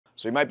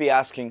So you might be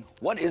asking,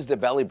 what is the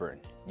belly burn?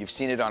 You've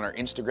seen it on our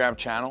Instagram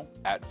channel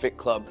at Fit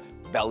Club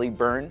Belly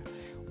Burn,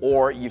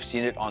 or you've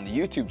seen it on the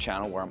YouTube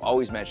channel where I'm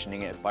always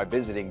mentioning it by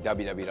visiting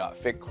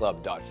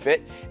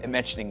www.fitclub.fit and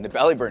mentioning the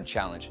belly burn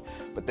challenge.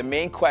 But the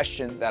main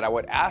question that I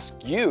would ask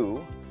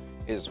you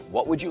is,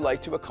 what would you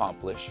like to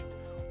accomplish?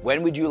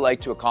 When would you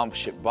like to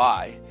accomplish it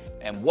by?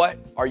 And what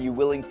are you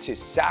willing to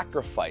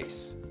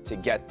sacrifice to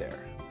get there?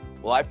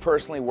 Well, I've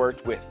personally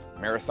worked with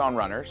marathon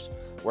runners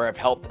where I've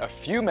helped a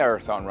few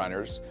marathon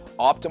runners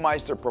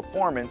optimize their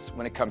performance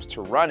when it comes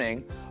to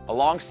running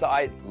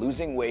alongside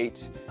losing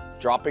weight,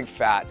 dropping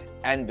fat,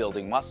 and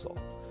building muscle.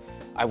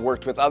 I've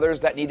worked with others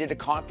that needed a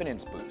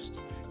confidence boost.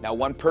 Now,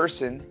 one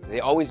person,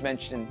 they always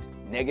mentioned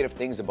negative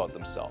things about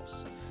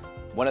themselves.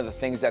 One of the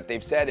things that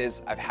they've said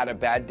is, I've had a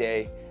bad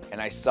day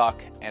and I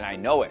suck and I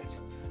know it.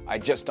 I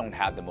just don't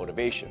have the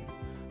motivation.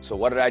 So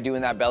what did I do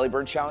in that belly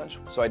burn challenge?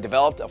 So I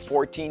developed a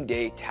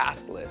 14-day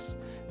task list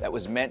that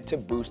was meant to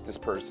boost this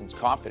person's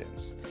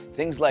confidence.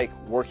 Things like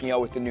working out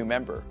with a new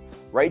member.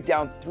 Write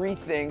down 3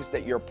 things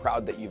that you're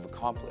proud that you've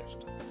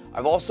accomplished.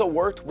 I've also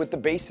worked with the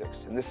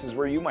basics, and this is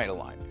where you might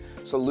align.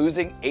 So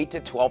losing 8 to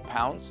 12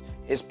 pounds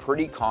is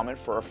pretty common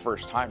for a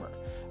first timer.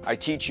 I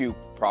teach you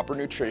proper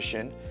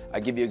nutrition. I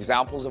give you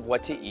examples of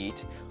what to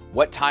eat,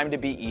 what time to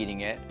be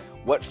eating it,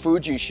 what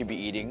foods you should be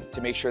eating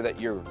to make sure that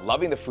you're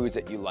loving the foods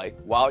that you like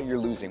while you're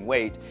losing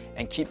weight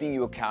and keeping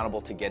you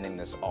accountable to getting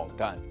this all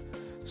done.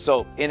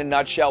 So in a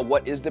nutshell,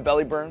 what is the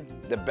belly burn?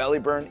 The belly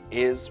burn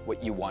is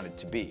what you want it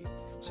to be.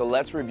 So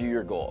let's review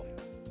your goal.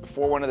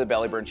 Before one of the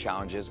belly burn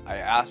challenges, I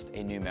asked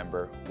a new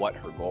member what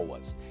her goal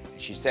was.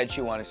 And she said she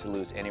wanted to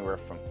lose anywhere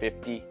from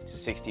 50 to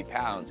 60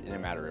 pounds in a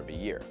matter of a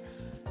year.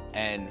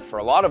 And for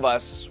a lot of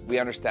us, we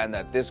understand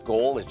that this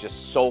goal is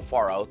just so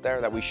far out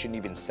there that we shouldn't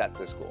even set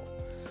this goal.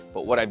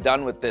 But what I've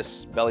done with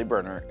this belly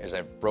burner is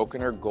I've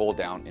broken her goal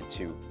down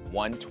into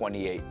one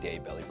 28-day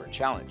belly burn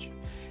challenge.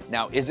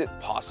 Now, is it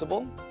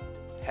possible?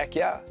 Heck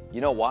yeah.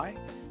 You know why?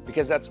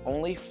 Because that's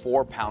only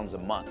 4 pounds a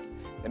month.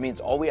 That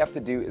means all we have to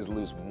do is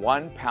lose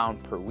 1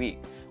 pound per week,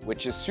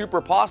 which is super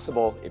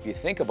possible if you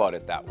think about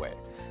it that way.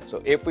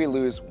 So if we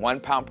lose 1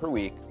 pound per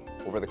week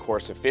over the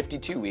course of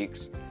 52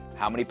 weeks,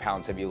 how many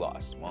pounds have you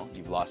lost? Well,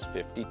 you've lost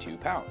 52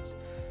 pounds.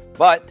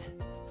 But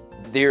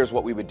here's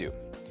what we would do.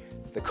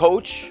 The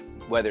coach,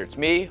 whether it's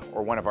me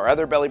or one of our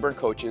other belly burn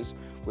coaches,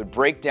 would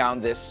break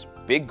down this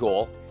big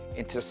goal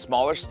into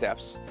smaller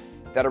steps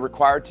that are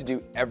required to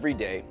do every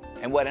day.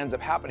 And what ends up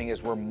happening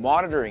is we're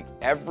monitoring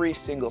every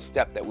single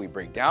step that we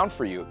break down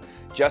for you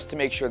just to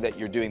make sure that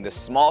you're doing the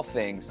small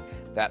things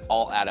that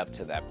all add up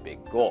to that big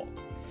goal.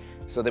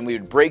 So then we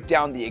would break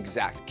down the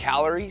exact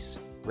calories,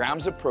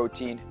 grams of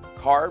protein,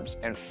 carbs,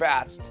 and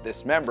fats to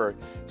this member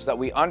so that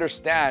we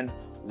understand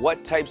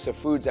what types of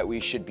foods that we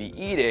should be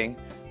eating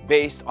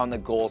based on the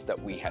goals that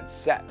we had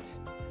set.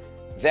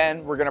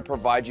 Then we're gonna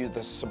provide you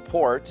the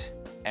support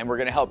and we're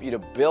gonna help you to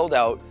build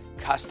out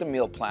custom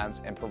meal plans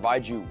and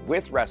provide you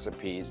with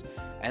recipes.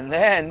 And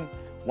then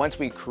once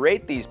we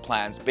create these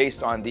plans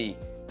based on the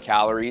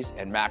calories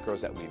and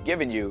macros that we've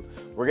given you,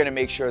 we're gonna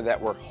make sure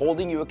that we're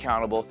holding you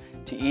accountable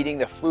to eating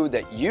the food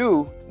that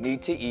you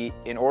need to eat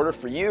in order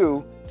for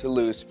you to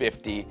lose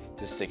 50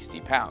 to 60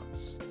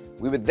 pounds.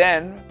 We would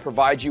then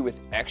provide you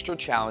with extra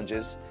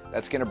challenges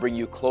that's gonna bring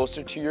you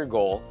closer to your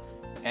goal.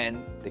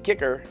 And the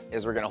kicker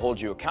is we're gonna hold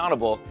you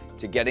accountable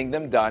to getting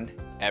them done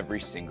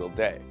every single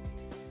day.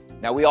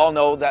 Now, we all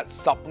know that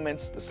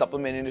supplements, the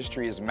supplement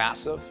industry is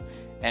massive.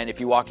 And if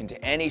you walk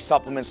into any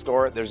supplement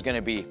store, there's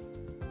gonna be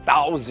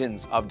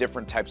thousands of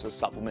different types of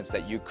supplements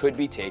that you could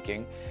be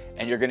taking.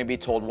 And you're gonna be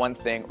told one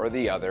thing or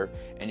the other.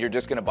 And you're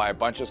just gonna buy a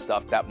bunch of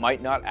stuff that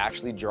might not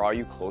actually draw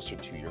you closer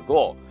to your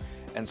goal.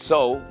 And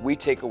so we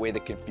take away the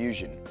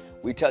confusion.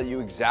 We tell you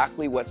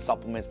exactly what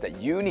supplements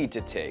that you need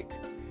to take,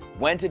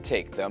 when to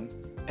take them,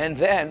 and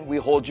then we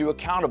hold you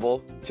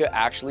accountable to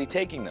actually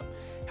taking them.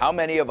 How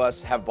many of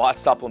us have bought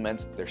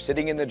supplements, they're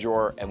sitting in the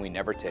drawer, and we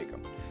never take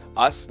them?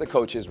 Us, the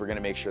coaches, we're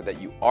gonna make sure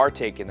that you are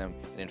taking them,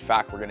 and in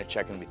fact, we're gonna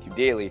check in with you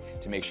daily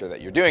to make sure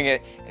that you're doing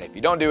it, and if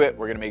you don't do it,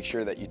 we're gonna make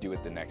sure that you do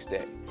it the next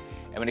day.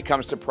 And when it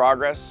comes to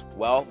progress,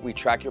 well, we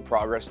track your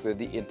progress through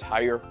the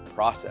entire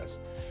process.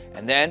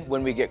 And then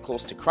when we get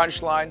close to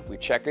crunch line, we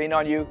check in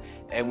on you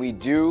and we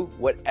do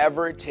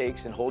whatever it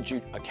takes and hold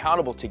you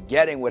accountable to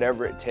getting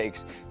whatever it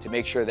takes to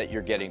make sure that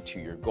you're getting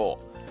to your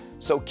goal.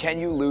 So can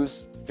you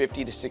lose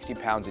 50 to 60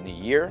 pounds in a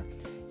year?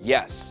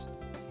 Yes.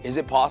 Is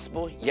it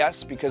possible?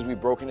 Yes, because we've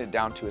broken it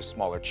down to a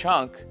smaller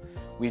chunk.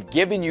 We've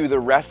given you the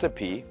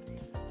recipe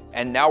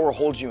and now we're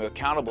holding you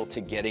accountable to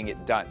getting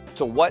it done.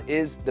 So what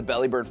is the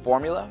belly burn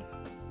formula?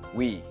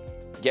 We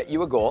get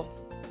you a goal,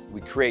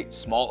 we create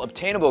small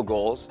obtainable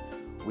goals,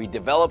 we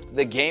develop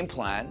the game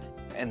plan,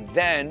 and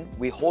then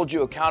we hold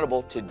you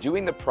accountable to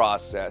doing the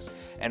process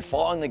and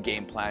following the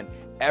game plan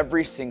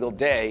every single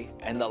day.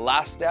 And the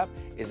last step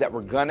is that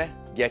we're gonna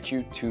get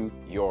you to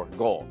your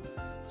goal.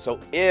 So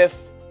if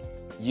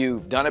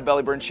you've done a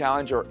belly burn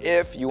challenge or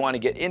if you wanna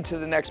get into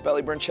the next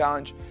belly burn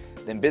challenge,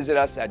 then visit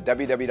us at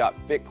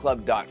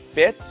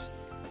www.fitclub.fit,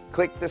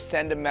 click the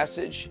send a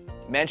message,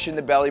 mention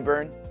the belly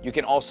burn, you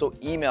can also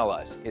email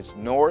us. It's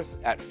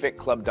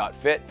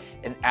north@fitclub.fit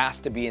and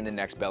ask to be in the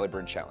next belly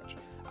burn challenge.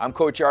 I'm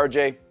Coach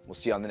RJ. We'll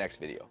see you on the next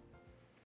video.